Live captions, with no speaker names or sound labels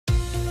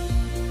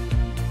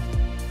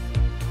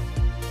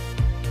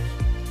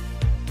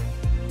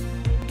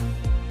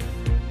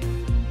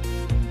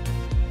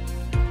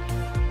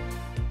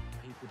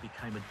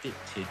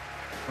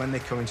When they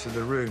come into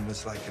the room,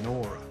 there's like an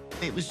aura.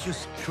 It was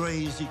just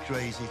crazy,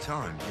 crazy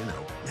times, you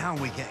know. Now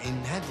we're getting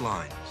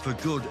headlines, for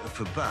good or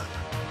for bad.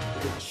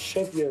 The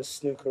Chevier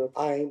snooker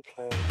iron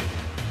player.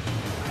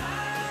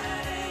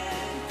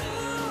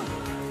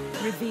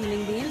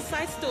 Revealing the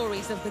inside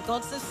stories of the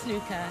gods of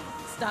snooker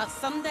starts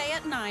Sunday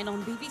at 9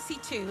 on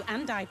BBC Two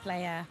and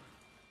iPlayer.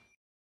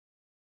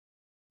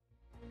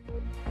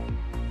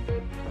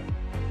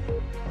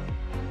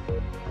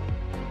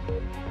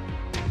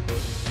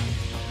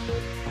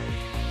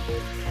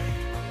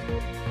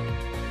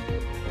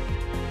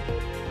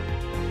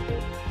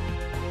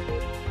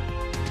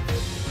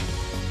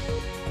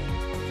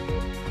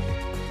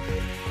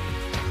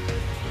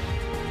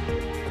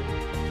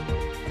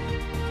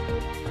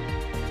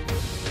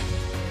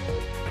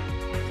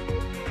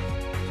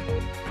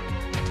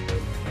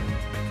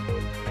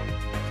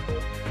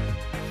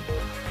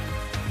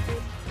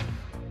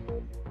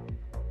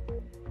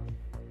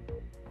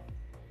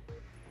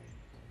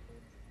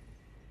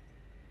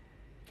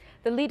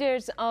 The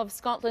leaders of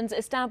Scotland's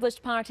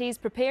established parties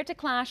prepare to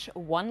clash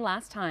one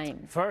last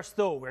time. First,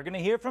 though, we're going to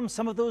hear from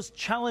some of those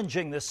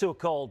challenging the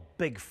so-called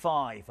Big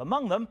Five.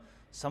 Among them,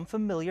 some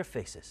familiar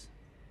faces.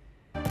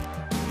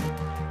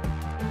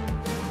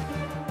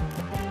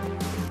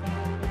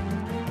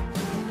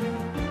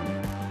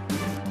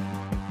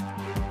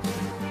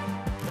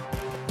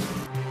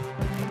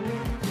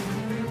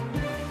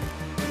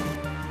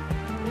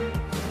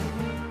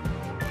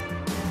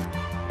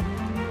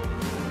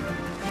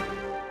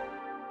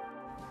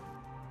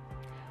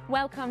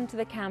 Welcome to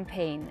the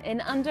campaign.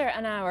 In under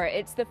an hour,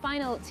 it's the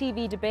final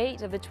TV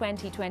debate of the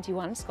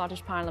 2021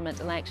 Scottish Parliament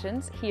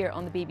elections here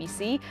on the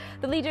BBC.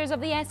 The leaders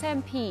of the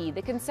SNP,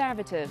 the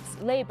Conservatives,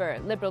 Labour,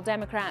 Liberal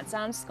Democrats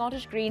and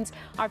Scottish Greens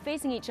are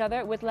facing each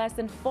other with less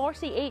than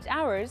 48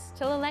 hours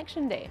till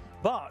election day.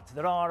 But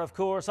there are, of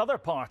course, other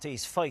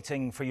parties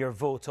fighting for your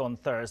vote on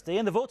Thursday,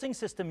 and the voting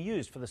system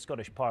used for the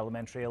Scottish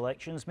parliamentary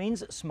elections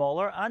means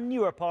smaller and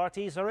newer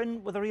parties are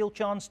in with a real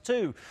chance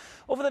too.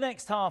 Over the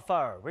next half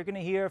hour, we're going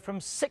to hear from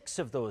 6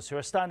 of those who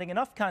are standing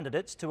enough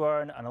candidates to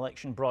earn an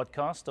election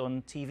broadcast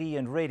on TV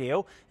and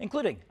radio,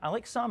 including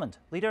Alex Salmond,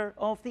 leader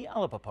of the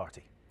Alba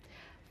Party.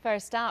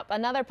 First up,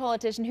 another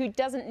politician who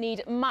doesn't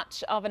need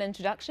much of an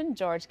introduction,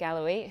 George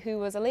Galloway, who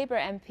was a Labour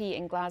MP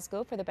in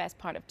Glasgow for the best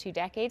part of 2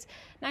 decades,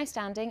 now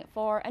standing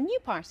for a new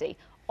party,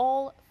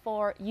 All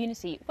for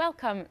Unity.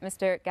 Welcome,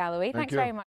 Mr. Galloway. Thanks very much.